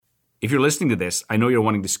If you're listening to this, I know you're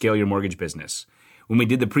wanting to scale your mortgage business. When we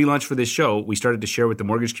did the pre-launch for this show, we started to share with the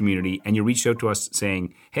mortgage community, and you reached out to us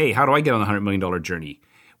saying, hey, how do I get on the $100 million journey?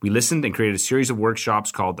 We listened and created a series of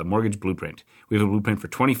workshops called the Mortgage Blueprint. We have a blueprint for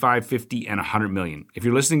 25, 50, and 100 million. If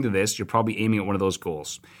you're listening to this, you're probably aiming at one of those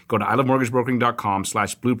goals. Go to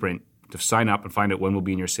ilovemortgagebrokering.com/blueprint to sign up and find out when we'll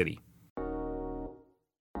be in your city.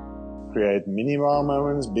 Create mini wow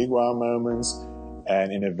moments, big wow moments,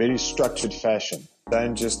 and in a very structured fashion.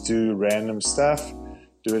 Don't just do random stuff.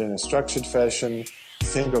 Do it in a structured fashion.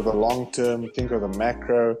 Think of the long term, think of the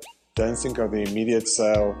macro. Don't think of the immediate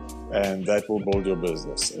sale, and that will build your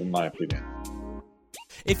business, in my opinion.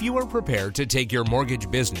 If you are prepared to take your mortgage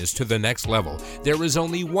business to the next level, there is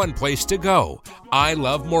only one place to go. I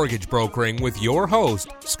Love Mortgage Brokering with your host,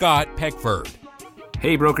 Scott Peckford.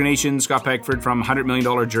 Hey, Broker Nation, Scott Peckford from $100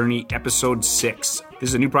 Million Journey, Episode 6. This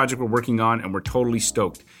is a new project we're working on, and we're totally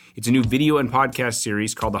stoked. It's a new video and podcast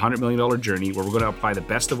series called the $100 Million Journey, where we're going to apply the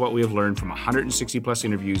best of what we have learned from 160 plus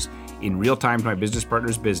interviews in real time to my business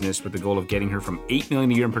partner's business with the goal of getting her from $8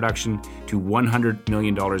 million a year in production to $100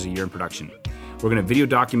 million a year in production. We're going to video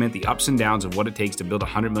document the ups and downs of what it takes to build a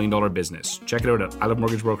 $100 million business. Check it out at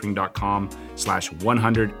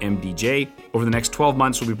ilovemortgagebrokering.com/100MDJ. Over the next 12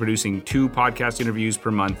 months, we'll be producing 2 podcast interviews per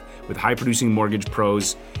month with high-producing mortgage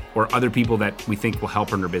pros or other people that we think will help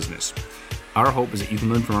her in her business. Our hope is that you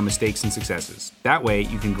can learn from our mistakes and successes. That way,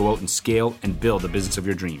 you can go out and scale and build the business of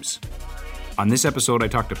your dreams. On this episode, I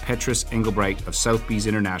talked to Petrus Engelbright of Sotheby's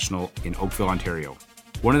International in Oakville, Ontario.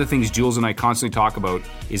 One of the things Jules and I constantly talk about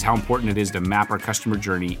is how important it is to map our customer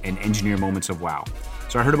journey and engineer moments of wow.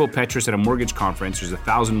 So I heard about Petrus at a mortgage conference. There's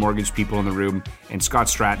 1,000 mortgage people in the room, and Scott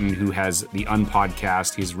Stratton, who has the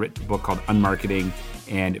Unpodcast, he's written a book called Unmarketing,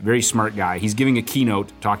 and very smart guy. He's giving a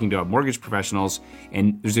keynote talking to mortgage professionals,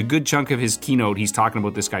 and there's a good chunk of his keynote he's talking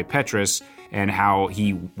about this guy Petrus and how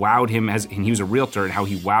he wowed him, and he was a realtor, and how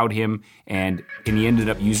he wowed him, and he ended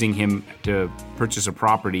up using him to purchase a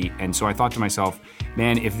property. And so I thought to myself,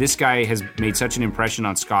 man, if this guy has made such an impression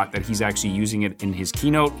on Scott that he's actually using it in his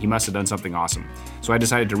keynote, he must have done something awesome. So I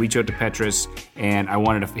decided to reach out to Petrus, and I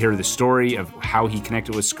wanted to hear the story of how he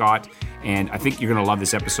connected with Scott, and I think you're going to love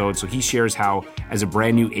this episode. So he shares how, as a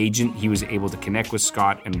brand new agent, he was able to connect with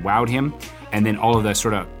Scott and wowed him, and then all of the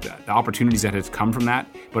sort of the opportunities that have come from that.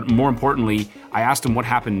 But more importantly, I asked him what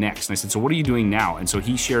happened next, and I said, so what are you doing now? And so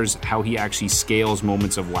he shares how he actually scales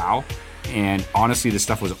moments of wow. And honestly, this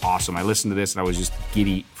stuff was awesome. I listened to this and I was just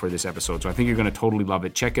giddy for this episode. So I think you're going to totally love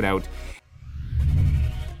it. Check it out.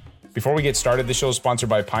 Before we get started, this show is sponsored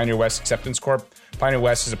by Pioneer West Acceptance Corp. Pioneer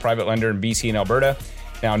West is a private lender in BC and Alberta.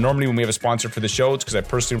 Now, normally when we have a sponsor for the show, it's because I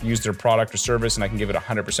personally use their product or service and I can give it a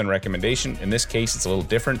 100% recommendation. In this case, it's a little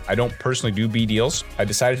different. I don't personally do B deals. I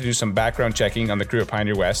decided to do some background checking on the crew at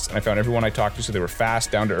Pioneer West, and I found everyone I talked to said they were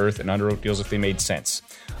fast, down to earth, and underwrote deals if they made sense.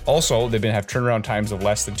 Also, they've been have turnaround times of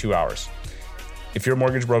less than 2 hours. If you're a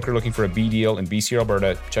mortgage broker looking for a B deal in BC or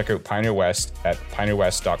Alberta, check out Pioneer West at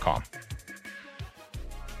pioneerwest.com.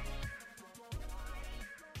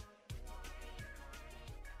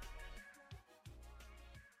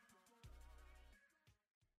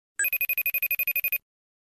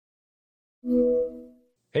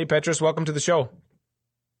 Hey, Petrus, welcome to the show.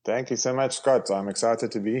 Thank you so much, Scott. I'm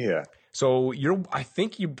excited to be here. So I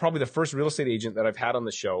think you're probably the first real estate agent that I've had on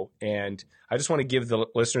the show. And I just want to give the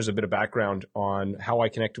listeners a bit of background on how I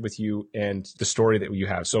connected with you and the story that you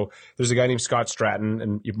have. So there's a guy named Scott Stratton,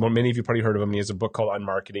 and many of you probably heard of him. He has a book called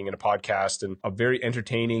Unmarketing and a podcast, and a very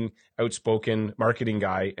entertaining, outspoken marketing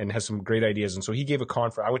guy, and has some great ideas. And so he gave a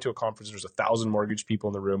conference. I went to a conference. There was 1,000 mortgage people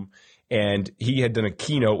in the room, and he had done a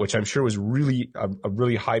keynote, which I'm sure was really a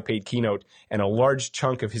really high paid keynote. And a large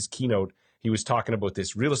chunk of his keynote, he was talking about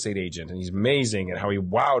this real estate agent, and he's amazing, and how he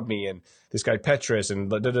wowed me, and this guy Petrus,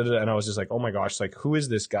 and and I was just like, oh my gosh, like, who is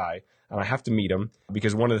this guy? And I have to meet him,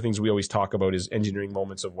 because one of the things we always talk about is engineering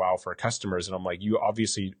moments of wow for our customers. And I'm like, you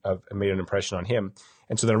obviously have made an impression on him.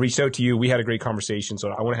 And so then I reached out to you. We had a great conversation. So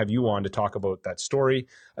I want to have you on to talk about that story,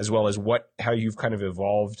 as well as how you've kind of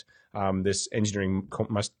evolved this engineering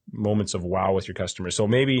moments of wow with your customers. So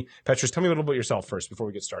maybe, Petrus, tell me a little bit about yourself first before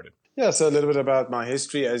we get started. Yeah, so a little bit about my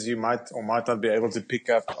history. As you might or might not be able to pick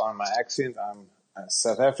up on my accent, I'm a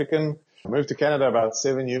South African. I moved to Canada about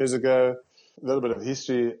 7 years ago. A little bit of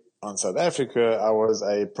history on South Africa. I was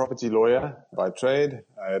a property lawyer by trade.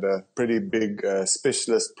 I had a pretty big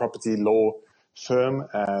specialist property law firm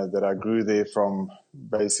that I grew there from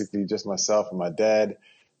basically just myself and my dad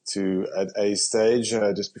to, at a stage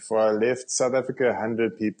just before I left South Africa,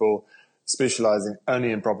 100 people specializing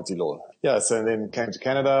only in property law. Yeah, so then came to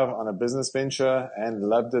Canada on a business venture and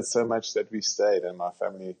loved it so much that we stayed. And my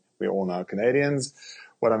family, we're all now Canadians.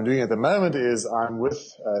 what I'm doing at the moment is I'm with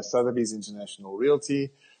Sotheby's International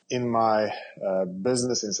Realty. In my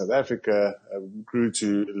business in South Africa, I grew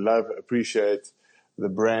to love, appreciate the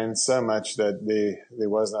brand so much that there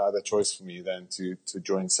was no other choice for me than to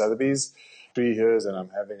join Sotheby's. 3 years, and I'm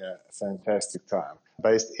having a fantastic time.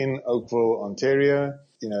 Based in Oakville, Ontario,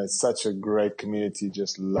 it's such a great community.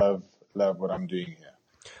 Just love what I'm doing here.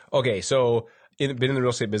 Okay, so been in the real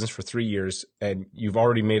estate business for 3 years, and you've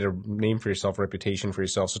already made a name for yourself, a reputation for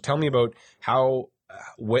yourself. So tell me about how,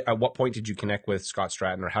 at what point did you connect with Scott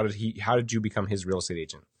Stratton, or how did you become his real estate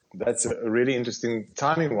agent? That's a really interesting,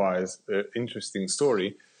 timing-wise, interesting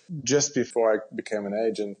story. Just before I became an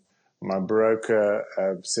agent, my broker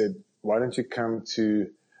said, why don't you come to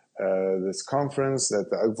this conference that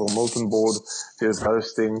the Oakville Milton Board is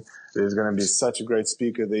hosting? There's going to be such a great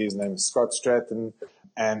speaker there. His name is Scott Stratton.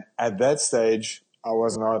 And at that stage, I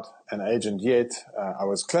was not an agent yet. I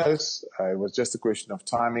was close. It was just a question of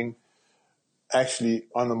timing. Actually,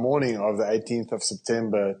 on the morning of the 18th of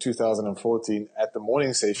September 2014, at the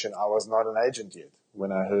morning session, I was not an agent yet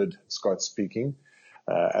when I heard Scott speaking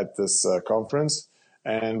at this conference.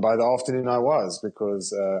 And by the afternoon, I was,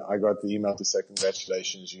 because I got the email to say,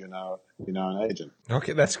 congratulations, you're now an agent.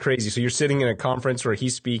 Okay, that's crazy. So you're sitting in a conference where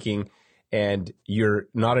he's speaking, and you're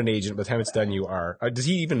not an agent. By the time it's done, you are. Does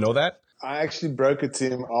he even know that? I actually broke it to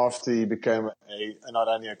him after he became not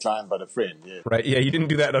only a client, but a friend. Yeah. Right. Yeah, you didn't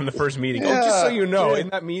do that on the first meeting. Yeah, just so you know, in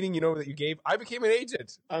that meeting, that you gave, I became an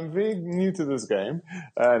agent. I'm very new to this game.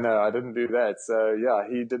 No, I didn't do that. So, yeah,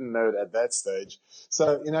 he didn't know it at that stage.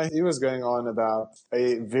 So, he was going on about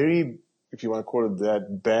a very, if you want to call it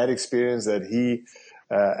that, bad experience that he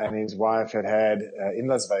and his wife had in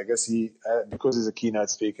Las Vegas. He, because he's a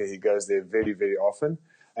keynote speaker, he goes there very, very often.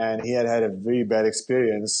 And he had a very bad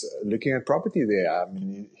experience looking at property there. I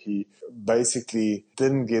mean, he basically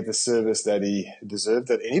didn't get the service that he deserved,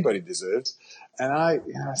 that anybody deserves. And I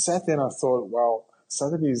sat there and I thought, well,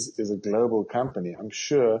 Sotheby's is a global company. I'm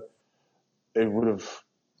sure it would have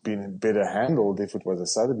been better handled if it was a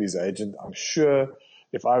Sotheby's agent. I'm sure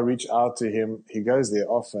if I reach out to him, he goes there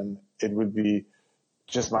often, it would be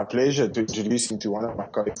just my pleasure to introduce him to one of my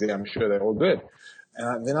colleagues there. I'm sure they're all good.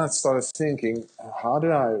 And then I started thinking, how do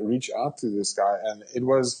I reach out to this guy? And it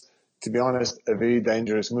was, to be honest, a very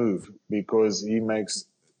dangerous move, because he makes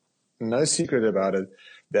no secret about it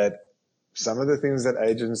that some of the things that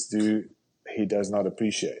agents do, he does not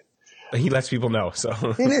appreciate. He lets people know. So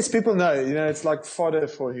he lets people know. It's like fodder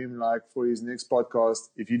for him, like for his next podcast.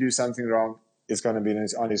 If you do something wrong, it's going to be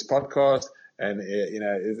on his podcast, and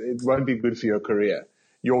it won't be good for your career.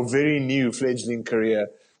 Your very new fledgling career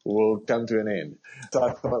will come to an end. So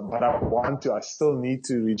I thought, but I still need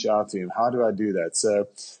to reach out to him. How do I do that? So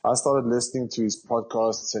I started listening to his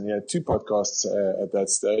podcasts, and he had 2 podcasts at that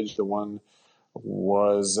stage. The one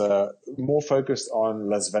was more focused on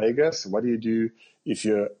Las Vegas. What do you do if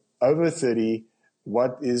you're over 30?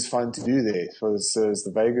 What is fun to do there? So it's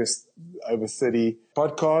the Vegas Over 30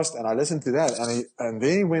 podcast, and I listened to that. And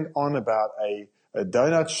then he went on about a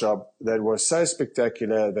donut shop that was so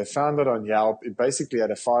spectacular. They found it on Yelp. It basically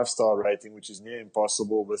had a 5-star rating, which is near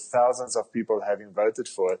impossible, with thousands of people having voted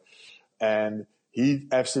for it. And he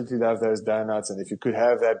absolutely loved those donuts. And if you could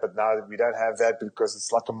have that, but now we don't have that because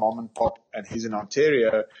it's like a mom and pop, and he's in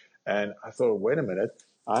Ontario. And I thought, wait a minute.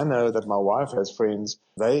 I know that my wife has friends.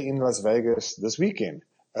 They're in Las Vegas this weekend.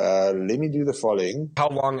 Let me do the following. How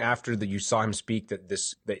long after that you saw him speak that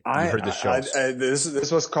you heard the show?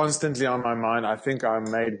 This was constantly on my mind. I think I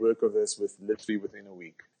made work of this literally within a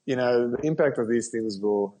week. The impact of these things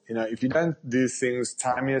will, if you don't do things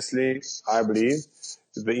timeously, I believe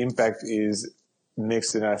the impact is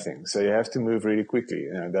next to nothing. So you have to move really quickly.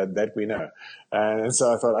 That we know. And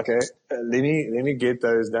so I thought, okay, let me get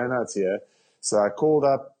those donuts here. So I called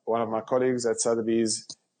up one of my colleagues at Sotheby's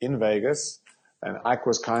in Vegas. And Ike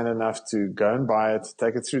was kind enough to go and buy it,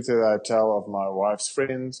 take it through to the hotel of my wife's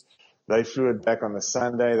friends. They flew it back on the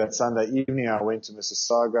Sunday. That Sunday evening, I went to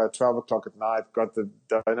Mississauga, 12 o'clock at night, got the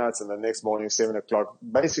donuts, and the next morning, 7 o'clock,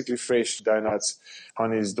 basically fresh donuts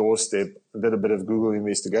on his doorstep. Did a bit of Google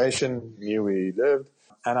investigation, knew where he lived,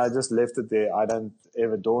 and I just left it there. I don't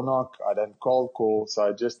ever door knock. I don't cold call, so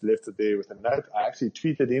I just left it there with a note. I actually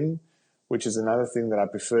tweeted him, which is another thing that I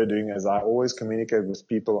prefer doing, as I always communicate with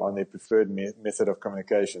people on their preferred method of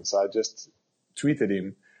communication. So I just tweeted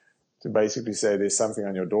him to basically say there's something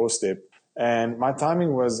on your doorstep. And my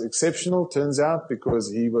timing was exceptional, turns out, because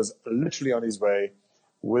he was literally on his way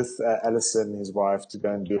with Alison, his wife, to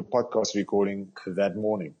go and do a podcast recording that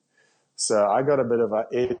morning. So I got a bit of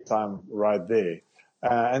airtime right there.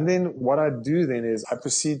 And then what I do then is I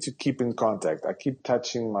proceed to keep in contact. I keep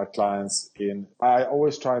touching my clients I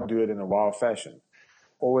always try and do it in a wow fashion,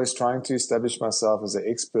 always trying to establish myself as an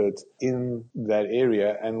expert in that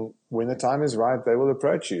area. And when the time is right, they will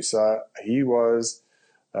approach you. So he was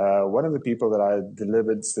one of the people that I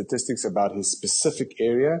delivered statistics about his specific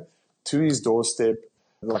area to his doorstep,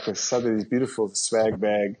 like a Sotheby's beautiful swag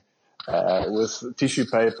bag with tissue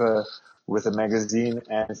paper, with a magazine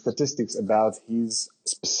and statistics about his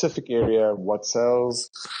specific area, what sales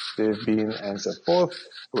there've been, and so forth,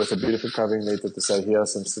 with a beautiful covering letter to say, here are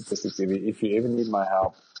some statistics. If you ever need my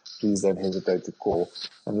help, please don't hesitate to call.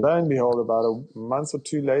 And lo and behold, about a month or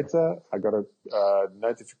two later, I got a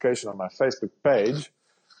notification on my Facebook page.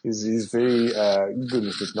 He's very good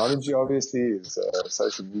with technology, obviously. He's a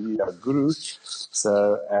social media guru.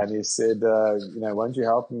 So, and he said, won't you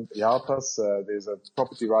help us? There's a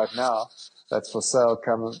property right now that's for sale.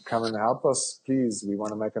 Come and help us, please. We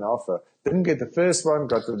want to make an offer. Didn't get the first one,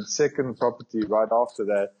 got the second property right after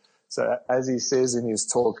that. So as he says in his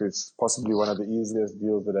talk, it's possibly one of the easiest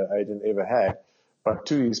deals that an agent ever had. But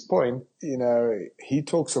to his point, he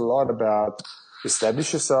talks a lot about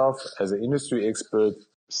establish yourself as an industry expert,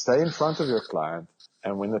 stay in front of your client,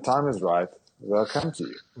 and when the time is right, they'll come to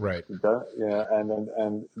you. Right.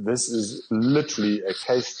 And this is literally a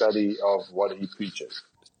case study of what he preaches.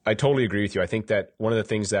 I totally agree with you. I think that one of the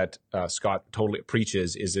things that Scott totally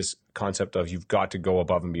preaches is this concept of you've got to go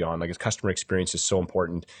above and beyond. Like his customer experience is so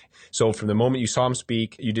important. So from the moment you saw him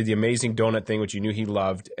speak, you did the amazing donut thing, which you knew he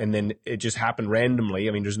loved, and then it just happened randomly.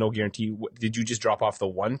 I mean, there's no guarantee. Did you just drop off the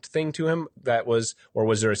one thing to him or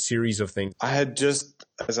was there a series of things? I had just,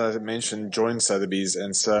 as I mentioned, joined Sotheby's,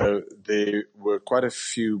 and so there were quite a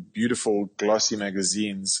few beautiful glossy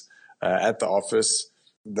magazines at the office.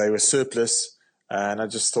 They were surplus. And I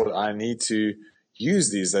just thought I need to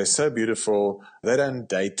use these. They're so beautiful. They don't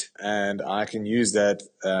date, and I can use that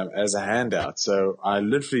as a handout. So I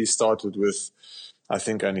literally started with, I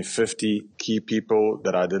think, only 50 key people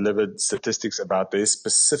that I delivered statistics about their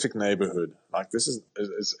specific neighborhood. Like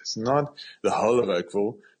it's not the whole of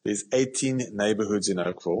Oakville. There's 18 neighborhoods in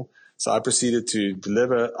Oakville. So I proceeded to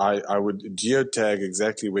deliver. I would geotag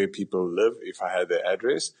exactly where people live if I had their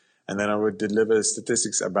address. And then I would deliver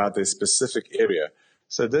statistics about their specific area.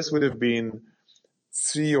 So this would have been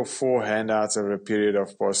 3 or 4 handouts over a period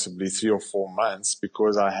of possibly 3 or 4 months,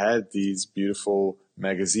 because I had these beautiful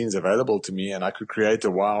magazines available to me, and I could create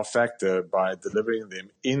a wow factor by delivering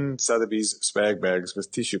them in Sotheby's swag bags with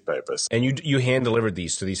tissue papers. And you hand delivered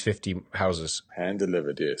these to these 50 houses? Hand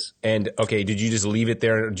delivered, yes. And okay, did you just leave it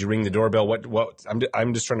there? Did you ring the doorbell? What?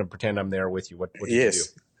 I'm just trying to pretend I'm there with you. What did you do?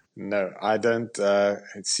 No, I don't.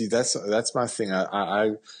 See, that's my thing.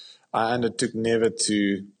 I undertook never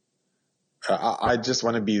to. I just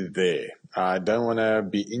want to be there. I don't want to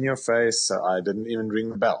be in your face. So I didn't even ring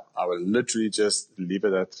the bell. I would literally just leave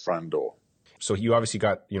it at the front door. So you obviously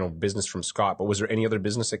got business from Scott, but was there any other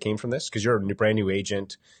business that came from this? Because you're a brand new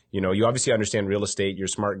agent. You obviously understand real estate. You're a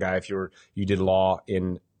smart guy. If you did law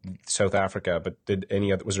in South Africa, but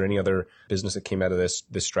was there any other business that came out of this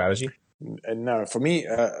strategy? No, for me,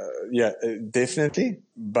 definitely.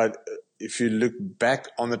 But if you look back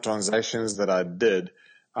on the transactions that I did,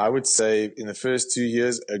 I would say in the first 2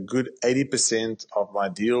 years, a good 80% of my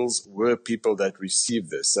deals were people that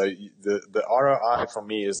received this. So the ROI for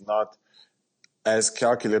me is not as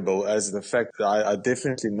calculable as the fact that I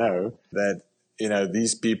definitely know that,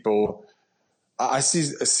 these people, I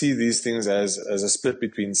see these things as a split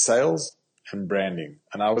between sales and branding.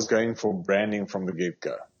 And I was going for branding from the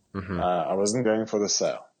get-go. Mm-hmm. I wasn't going for the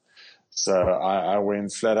sale. So I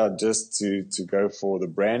went flat out just to go for the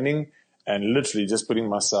branding and literally just putting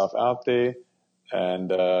myself out there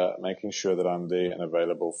and making sure that I'm there and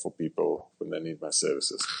available for people when they need my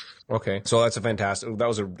services. Okay. So that's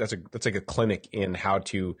that's like a clinic in how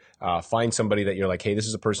to find somebody that you're like, hey, this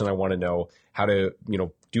is a person I want to know, how to,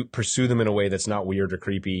 pursue them in a way that's not weird or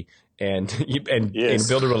creepy and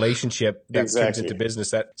build a relationship that turns into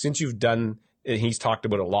business. That since you've done, and he's talked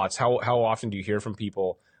about it lots, how often do you hear from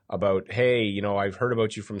people about, hey, I've heard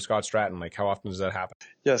about you from Scott Stratton? Like, how often does that happen?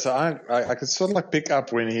 Yeah, so I could sort of like pick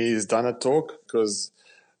up when he's done a talk, because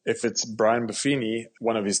if it's Brian Buffini,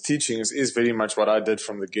 one of his teachings is very much what I did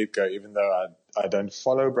from the get-go, even though I don't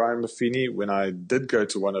follow Brian Buffini. When I did go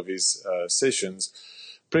to one of his sessions,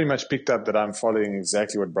 pretty much picked up that I'm following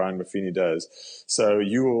exactly what Brian Buffini does. So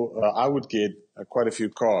I would get quite a few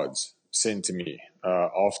cards sent to me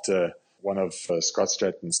after one of Scott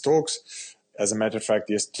Stratton's talks. As a matter of fact,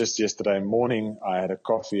 just yesterday morning, I had a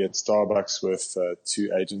coffee at Starbucks with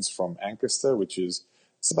 2 agents from Ancaster, which is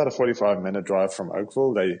It's about a 45-minute drive from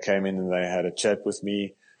Oakville. They came in and they had a chat with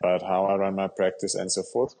me about how I run my practice and so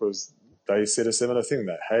forth, because they said a similar thing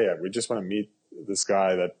that, hey, we just want to meet this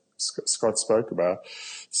guy that Scott spoke about.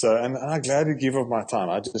 So, and I'm glad to give of my time.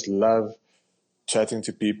 I just love chatting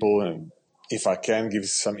to people, and if I can give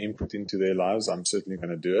some input into their lives, I'm certainly going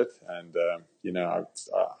to do it. And,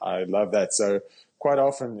 I love that. So quite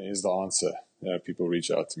often is the answer. People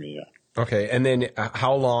reach out to me. Yeah. Okay. And then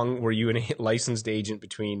how long were you a licensed agent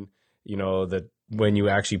between, when you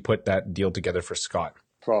actually put that deal together for Scott?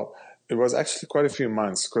 Well, it was actually quite a few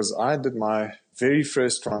months, because I did my very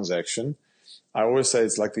first transaction. I always say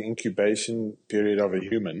it's like the incubation period of a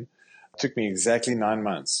human. It took me exactly 9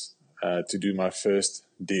 months to do my first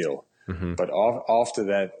deal. Mm-hmm. But after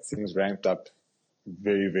that, things ramped up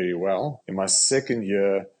very, very well. In my second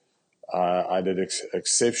year, I did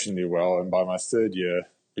exceptionally well. And by my third year,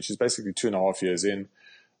 which is basically 2.5 years in,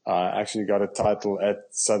 I actually got a title at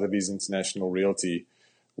Sotheby's International Realty,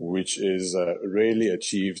 which is rarely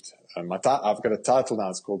achieved. I've got a title now.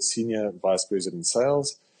 It's called Senior Vice President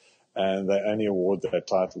Sales. And they only award that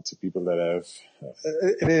title to people that have,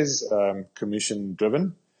 it is commission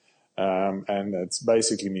driven. And it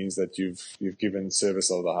basically means that you've given service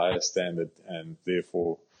of the highest standard and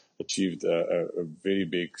therefore achieved a very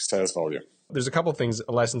big sales volume. There's a couple of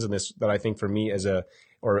lessons in this that I think for me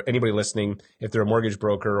or anybody listening, if they're a mortgage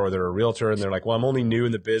broker or they're a realtor and they're like, well, I'm only new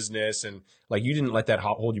in the business. And like, you didn't let that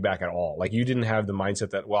hold you back at all. Like, you didn't have the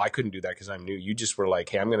mindset that, well, I couldn't do that because I'm new. You just were like,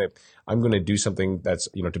 hey, I'm going to do something that's,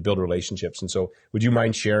 to build relationships. And so would you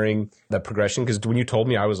mind sharing that progression? Because when you told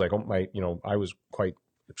me, I was like, I was quite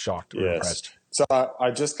shocked or impressed. So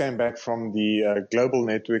I just came back from the global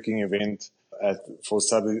networking event for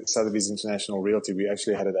Sotheby's International Realty. We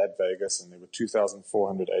actually had it at Vegas, and there were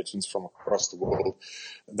 2,400 agents from across the world.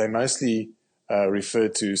 They mostly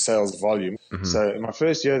referred to sales volume. Mm-hmm. So in my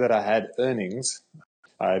first year that I had earnings,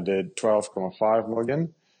 I did 12.5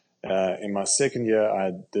 million. In my second year,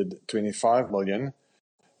 I did 25 million.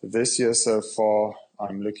 This year so far,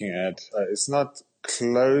 I'm looking at, it's not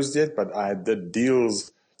closed yet, but I did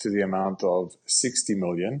deals to the amount of 60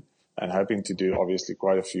 million. And hoping to do obviously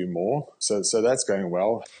quite a few more. So that's going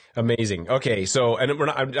well. Amazing. Okay. So, and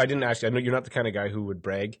I didn't ask you, I know you're not the kind of guy who would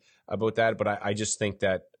brag about that, but I just think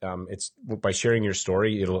that it's by sharing your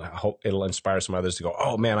story, it'll inspire some others to go,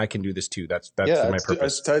 oh man, I can do this too. That's my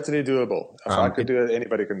purpose. It's totally doable. If I could do it,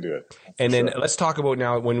 anybody can do it. And then let's talk about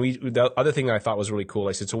now the other thing that I thought was really cool.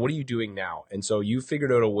 I said, so what are you doing now? And so you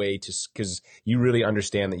figured out a way because you really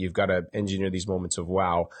understand that you've got to engineer these moments of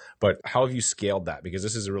wow, but how have you scaled that? Because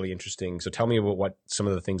this is really interesting. So tell me about what some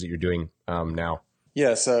of the things that you're doing now.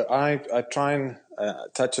 Yeah, so I try and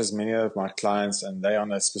touch as many of my clients, and they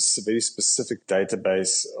on a very specific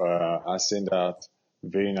database. I send out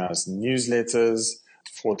very nice newsletters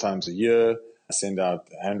 4 times a year. I send out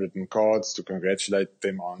handwritten cards to congratulate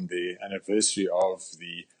them on the anniversary of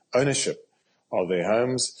the ownership of their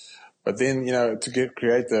homes. But then, to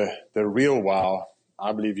create the real wow,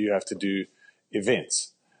 I believe you have to do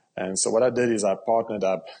events. And so what I did is I partnered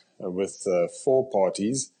up with 4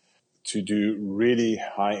 parties to do really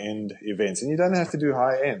high-end events. And you don't have to do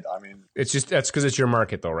high-end. I mean, that's because it's your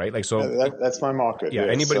market though, right? Like, so that's my market. Yeah.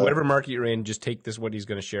 Anybody, whatever market you're in, just take what he's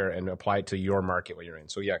going to share and apply it to your market what you're in.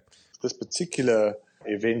 So yeah. This particular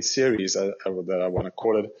event series that I want to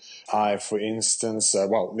call it, for instance,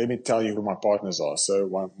 let me tell you who my partners are.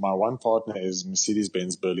 So my one partner is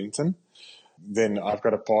Mercedes-Benz Burlington. Then I've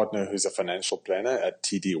got a partner who's a financial planner at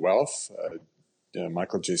TD Wealth,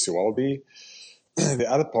 Michael Jesualbi. The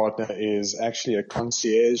other partner is actually a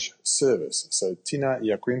concierge service. So Tina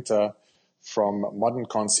Iaquinta from Modern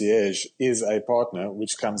Concierge is a partner,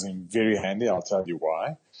 which comes in very handy. I'll tell you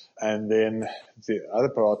why. And then the other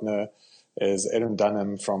partner is Erin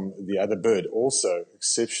Dunham from The Other Bird, also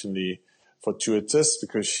exceptionally fortuitous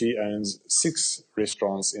because she owns 6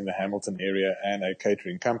 restaurants in the Hamilton area and a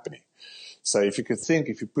catering company. So if you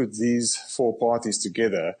put these 4 parties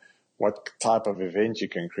together, what type of event you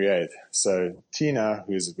can create. So Tina,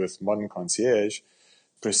 who is with Modern Concierge,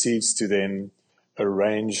 proceeds to then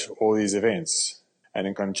arrange all these events. And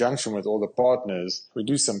in conjunction with all the partners, we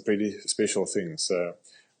do some pretty special things. So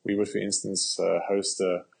we would, for instance, host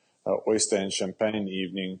a oyster and champagne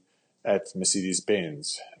evening at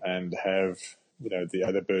Mercedes-Benz and have, The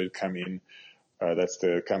Other Bird come in. That's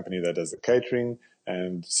the company that does the catering,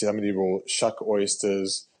 and somebody will shuck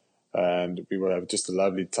oysters, and we will have just a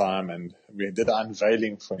lovely time. And we did an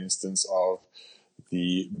unveiling, for instance, of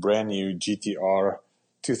the brand new GTR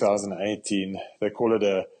 2018. They call it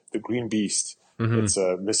the Green Beast. Mm-hmm. It's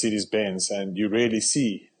a Mercedes-Benz, and you rarely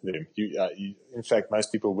see them. In fact,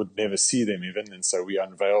 most people would never see them even. And so we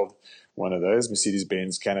unveiled one of those.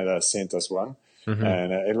 Mercedes-Benz Canada sent us one.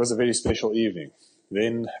 And it was a very special evening.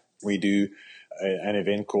 Then we do an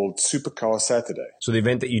event called Supercar Saturday. So the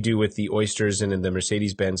event that you do with the Oysters and in the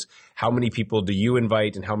Mercedes-Benz, how many people do you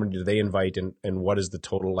invite and how many do they invite? And what is the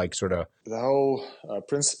total sort of? The whole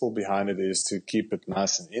principle behind it is to keep it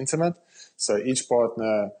nice and intimate. So each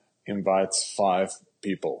partner invites 5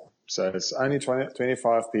 people. So it's only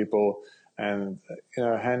 25 people and,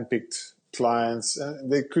 handpicked clients.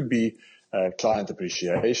 There could be a client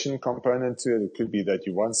appreciation component to it. It could be that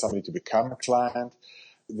you want somebody to become a client.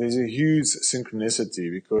 There's a huge synchronicity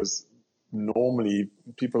because normally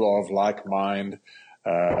people are of like mind.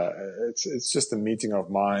 It's just a meeting of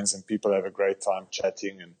minds and people have a great time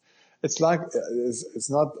chatting. And it's not,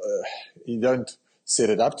 you don't set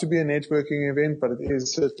it up to be a networking event, but it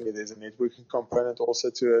is certainly, there's a networking component also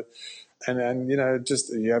to it. And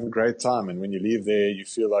just you have a great time. And when you leave there, you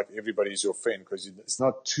feel like everybody's your friend because it's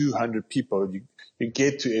not 200 people. You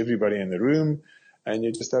get to everybody in the room and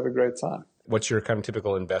you just have a great time. What's your kind of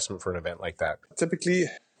typical investment for an event like that? Typically,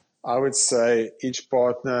 I would say each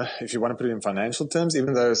partner, if you want to put it in financial terms,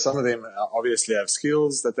 even though some of them obviously have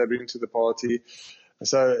skills that they bring to the party.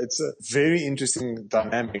 So it's a very interesting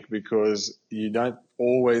dynamic because you don't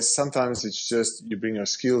always, sometimes it's just you bring your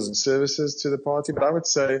skills and services to the party. But I would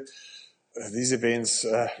say these events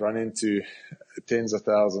run into tens of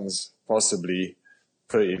thousands, possibly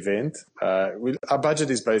per event. Our budget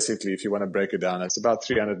is basically, if you want to break it down, it's about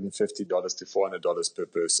 $350 to $400 per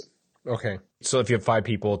person. Okay. So if you have 5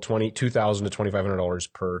 people, $2,000 to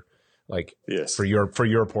 $2,500 per, yes, for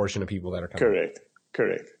your portion of people that are coming.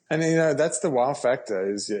 Correct. And that's the wow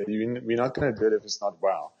factor is we're not going to do it if it's not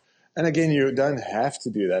wow. And again, you don't have to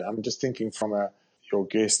do that. I'm just thinking from your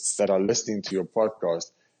guests that are listening to your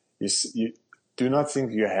podcast, you do not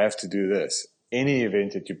think you have to do this. Any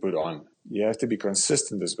event that you put on, you have to be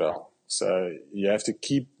consistent as well. So you have to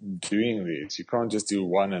keep doing these. You can't just do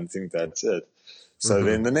one and think that's it. So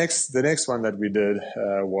then the next one that we did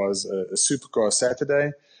was a Supercar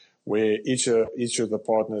Saturday, where each of the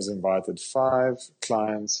partners invited 5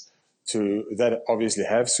 clients that obviously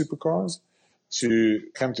have supercars to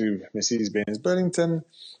come to Mercedes-Benz Burlington.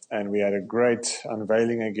 And we had a great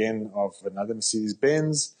unveiling again of another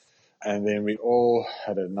Mercedes-Benz. And then we all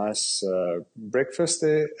had a nice breakfast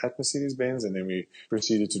there at Mercedes-Benz. And then we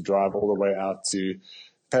proceeded to drive all the way out to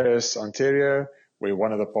Paris, Ontario, where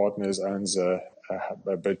one of the partners owns a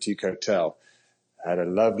boutique hotel. Had a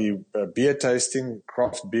lovely beer tasting,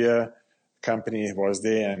 craft beer company was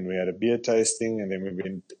there, and we had a beer tasting. And then we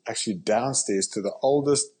went actually downstairs to the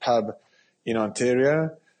oldest pub in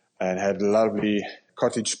Ontario and had lovely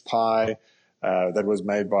cottage pie that was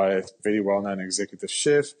made by a very well-known executive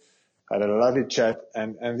chef. Had a lovely chat,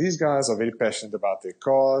 and these guys are very passionate about their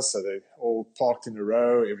cars, so they all parked in a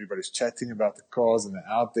row. Everybody's chatting about the cars, and they're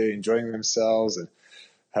out there enjoying themselves and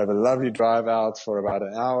have a lovely drive out for about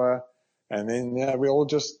an hour. And then we all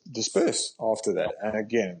just disperse after that. And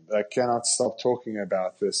again, they cannot stop talking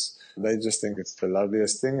about this. They just think it's the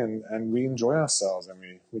loveliest thing, and we enjoy ourselves, and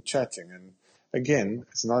we're chatting. And again,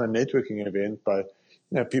 it's not a networking event, but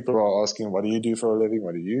people are asking, what do you do for a living?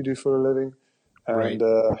 What do you do for a living? And,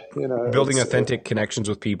 right. Building authentic connections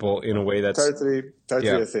with people in a way that's totally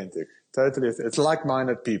authentic. It's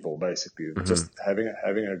like-minded people, basically, just having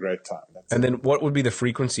a great time. And then what would be the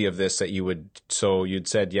frequency of this that you'd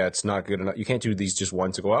said, it's not good enough. You can't do these just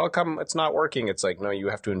once and go, it's not working. It's like, no, you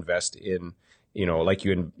have to invest in, like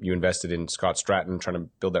you invested in Scott Stratton, trying to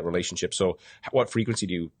build that relationship. So what frequency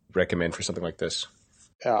do you recommend for something like this?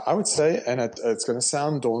 Yeah, I would say, and it's going to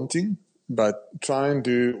sound daunting, but try and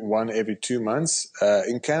do one every 2 months.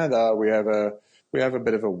 In Canada, we have a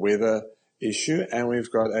bit of a weather issue, and we've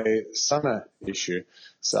got a summer issue.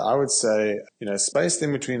 So I would say, spaced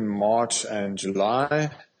in between March and July,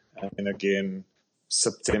 and again,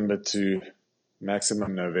 September to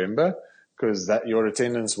maximum November, because your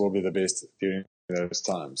attendance will be the best during those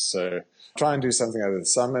times. So try and do something over the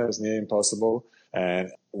summer as near impossible.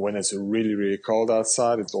 And when it's really, really cold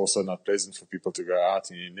outside, it's also not pleasant for people to go out,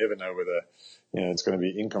 and you never know whether it's going to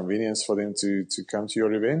be inconvenience for them to come to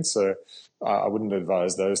your event. So I wouldn't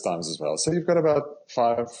advise those times as well. So you've got about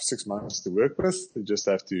 5-6 months to work with. You just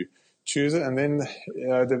have to choose it. And then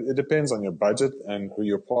it depends on your budget and who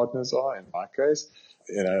your partners are. In my case,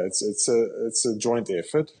 it's a joint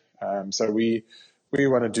effort. So we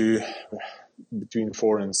want to do between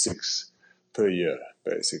 4 and 6 per year,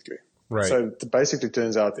 basically. Right. So it basically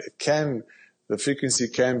turns out the frequency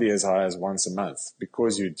can be as high as once a month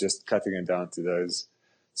because you're just cutting it down to those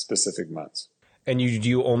specific months. And do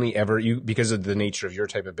you only ever, because of the nature of your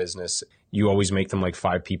type of business, you always make them like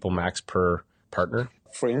 5 people max per partner?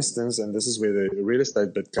 For instance, and this is where the real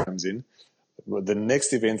estate bit comes in, the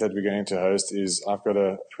next event that we're going to host is I've got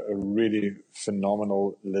a really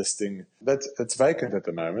phenomenal listing that's vacant at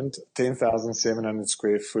the moment, 10,700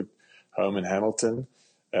 square foot home in Hamilton.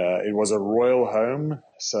 It was a royal home,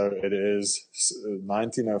 so it is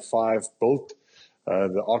 1905 built.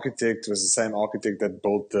 The architect was the same architect that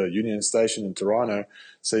built the Union Station in Toronto.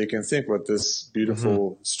 So you can think what this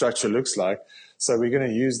beautiful structure looks like. So we're going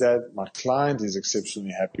to use that. My client is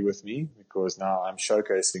exceptionally happy with me because now I'm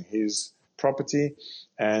showcasing his property.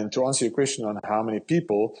 And to answer your question on how many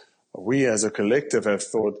people, we as a collective have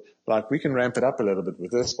thought, like, we can ramp it up a little bit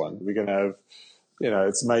with this one. We're going to have,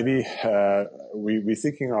 it's maybe, we're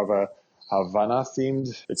thinking of a Havana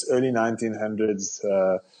themed. It's early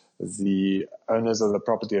 1900s. The owners of the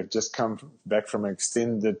property have just come back from an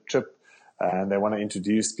extended trip and they want to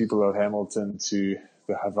introduce people of Hamilton to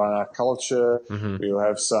the Havana culture. We'll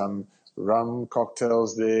have some rum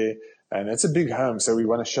cocktails there. And it's a big home, so we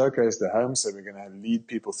want to showcase the home. So we're going to lead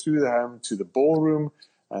people through the home to the ballroom,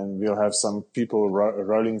 and we'll have some people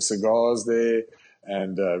rolling cigars there.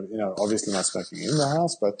 And, obviously not smoking in the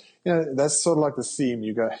house, but, that's sort of like the theme.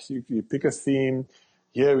 You pick a theme.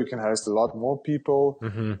 Here we can host a lot more people.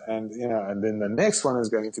 And, and then the next one is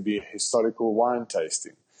going to be historical wine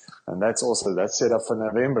tasting. And that's set up for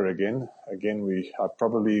November again. Again, I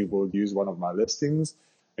probably will use one of my listings.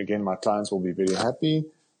 Again, my clients will be very happy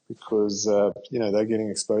because, they're getting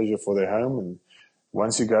exposure for their home. And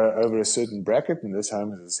once you go over a certain bracket, and this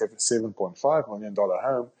home is a $7.5 million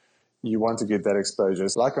home, you want to get that exposure.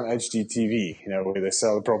 It's like on HGTV, where they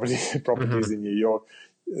sell properties in New York.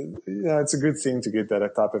 It's a good thing to get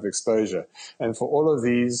that type of exposure. And for all of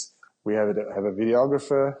these, we have a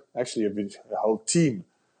videographer, actually a whole team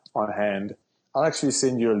on hand. I'll actually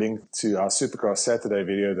send you a link to our Supercar Saturday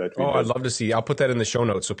video that we did. I'd love to see. I'll put that in the show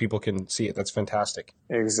notes so people can see it. That's fantastic.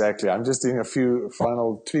 Exactly. I'm just doing a few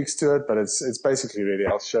final tweaks to it, but it's basically ready.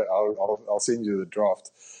 I'll send you the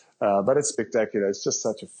draft. But it's spectacular. It's just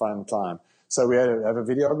such a fun time. So we have a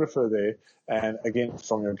videographer there. And again,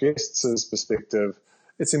 from your guests' perspective,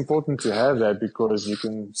 it's important to have that because you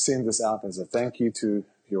can send this out as a thank you to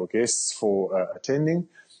your guests for attending.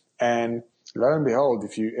 And lo and behold,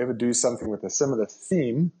 if you ever do something with a similar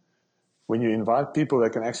theme, when you invite people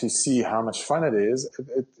that can actually see how much fun it is,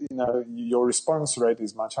 your response rate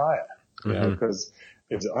is much higher. Because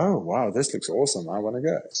it's, oh wow, this looks awesome. I want to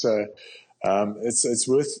go. So it's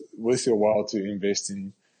worth your while to invest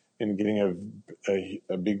in getting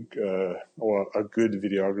a big or a good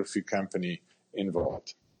videography company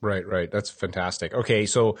involved. Right. That's fantastic. Okay,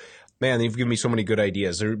 so man, you've given me so many good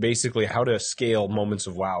ideas. They're basically how to scale moments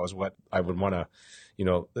of wow is what I would want to,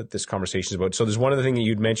 that this conversation is about. So there's one other thing that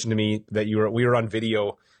you'd mentioned to me that we were on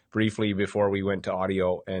video briefly before we went to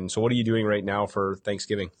audio. And so what are you doing right now for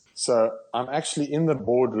Thanksgiving? So I'm actually in the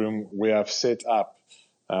boardroom where I've set up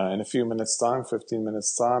in a few minutes time, 15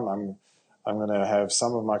 minutes time. I'm going to have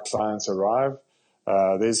some of my clients arrive.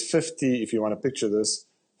 There's 50, if you want to picture this,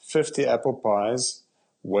 50 apple pies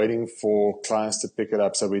waiting for clients to pick it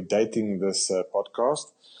up. So we're dating this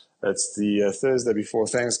podcast. It's the Thursday before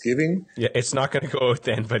Thanksgiving. Yeah, it's not going to go out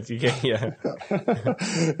then, but you get, yeah.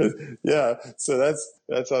 Yeah, so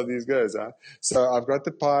that's how these goes, huh? So I've got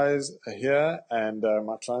the pies here, and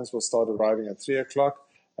my clients will start arriving at 3:00,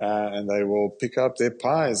 and they will pick up their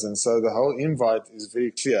pies. And so the whole invite is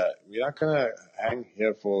very clear. We're not going to hang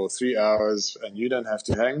here for 3 hours, and you don't have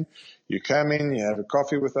to hang. You come in, you have a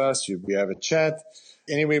coffee with us, we have a chat.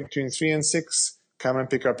 Anywhere between 3 and 6, come and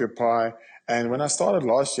pick up your pie. And when I started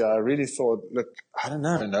last year, I really thought, look, I don't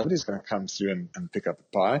know, nobody's going to come through and pick up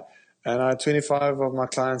a pie. And 25 of my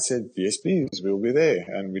clients said, yes, please, we'll be there.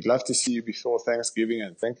 And we'd love to see you before Thanksgiving.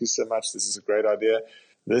 And thank you so much. This is a great idea.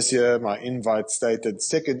 This year, my invite stated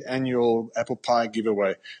 2nd annual apple pie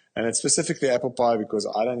giveaway. And it's specifically apple pie because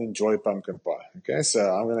I don't enjoy pumpkin pie. Okay, so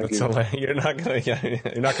I'm going to you're not going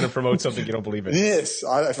to promote something you don't believe in. Yes,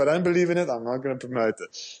 if I don't believe in it, I'm not going to promote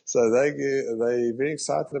it. So they're very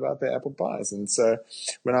excited about their apple pies. And so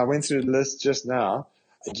when I went through the list just now,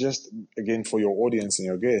 again for your audience and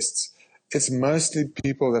your guests, it's mostly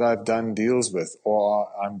people that I've done deals with or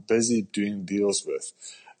I'm busy doing deals with.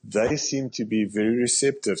 They seem to be very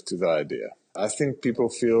receptive to the idea. I think people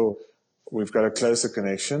feel we've got a closer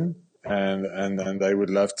connection and they would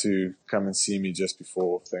love to come and see me just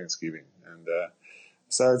before Thanksgiving. And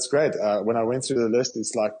so it's great. When I went through the list,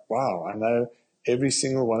 it's like, wow, I know every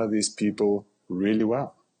single one of these people really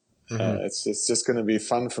well. It's just going to be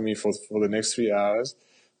fun for me for the next 3 hours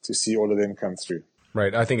to see all of them come through.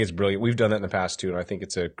 Right. I think it's brilliant. We've done that in the past too, and I think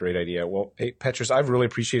it's a great idea. Well, hey, Petrus, I've really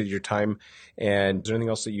appreciated your time. And is there anything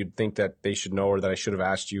else that you'd think that they should know or that I should have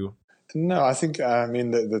asked you? No, I think,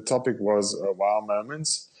 the topic was wow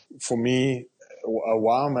moments. For me, a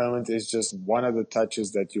wow moment is just one of the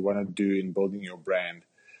touches that you want to do in building your brand.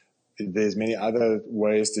 There's many other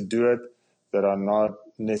ways to do it that are not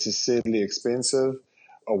necessarily expensive.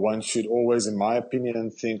 One should always, in my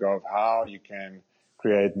opinion, think of how you can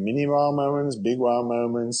create mini wow moments, big wow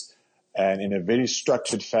moments, and in a very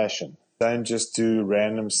structured fashion. Don't just do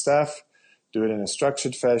random stuff. Do it in a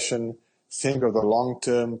structured fashion. Think of the long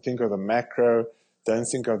term. Think of the macro. Don't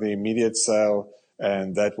think of the immediate sale,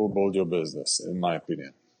 and that will build your business, in my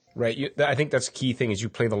opinion. Right. I think that's the key thing is you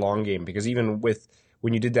play the long game, because even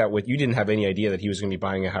when you did that you didn't have any idea that he was going to be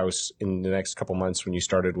buying a house in the next couple months when you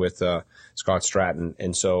started with Scott Stratton.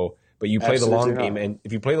 And so, but you play the long game, and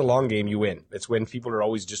if you play the long game, you win. It's when people are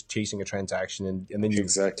always just chasing a transaction, and then you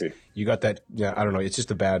got that. Yeah, I don't know. It's just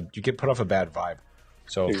you get put off a bad vibe.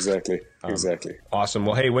 So exactly. Awesome.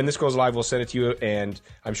 Well, hey, when this goes live, we'll send it to you, and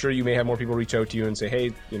I'm sure you may have more people reach out to you and say,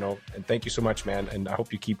 hey, and thank you so much, man. And I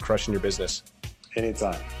hope you keep crushing your business.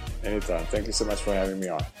 Anytime. Thank you so much for having me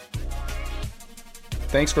on.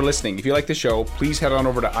 Thanks for listening. If you like the show, please head on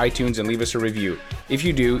over to iTunes and leave us a review. If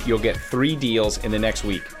you do, you'll get 3 deals in the next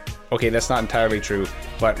week. Okay, that's not entirely true,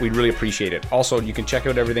 but we'd really appreciate it. Also, you can check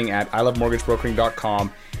out everything at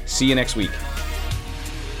ilovemortgagebrokering.com. See you next week.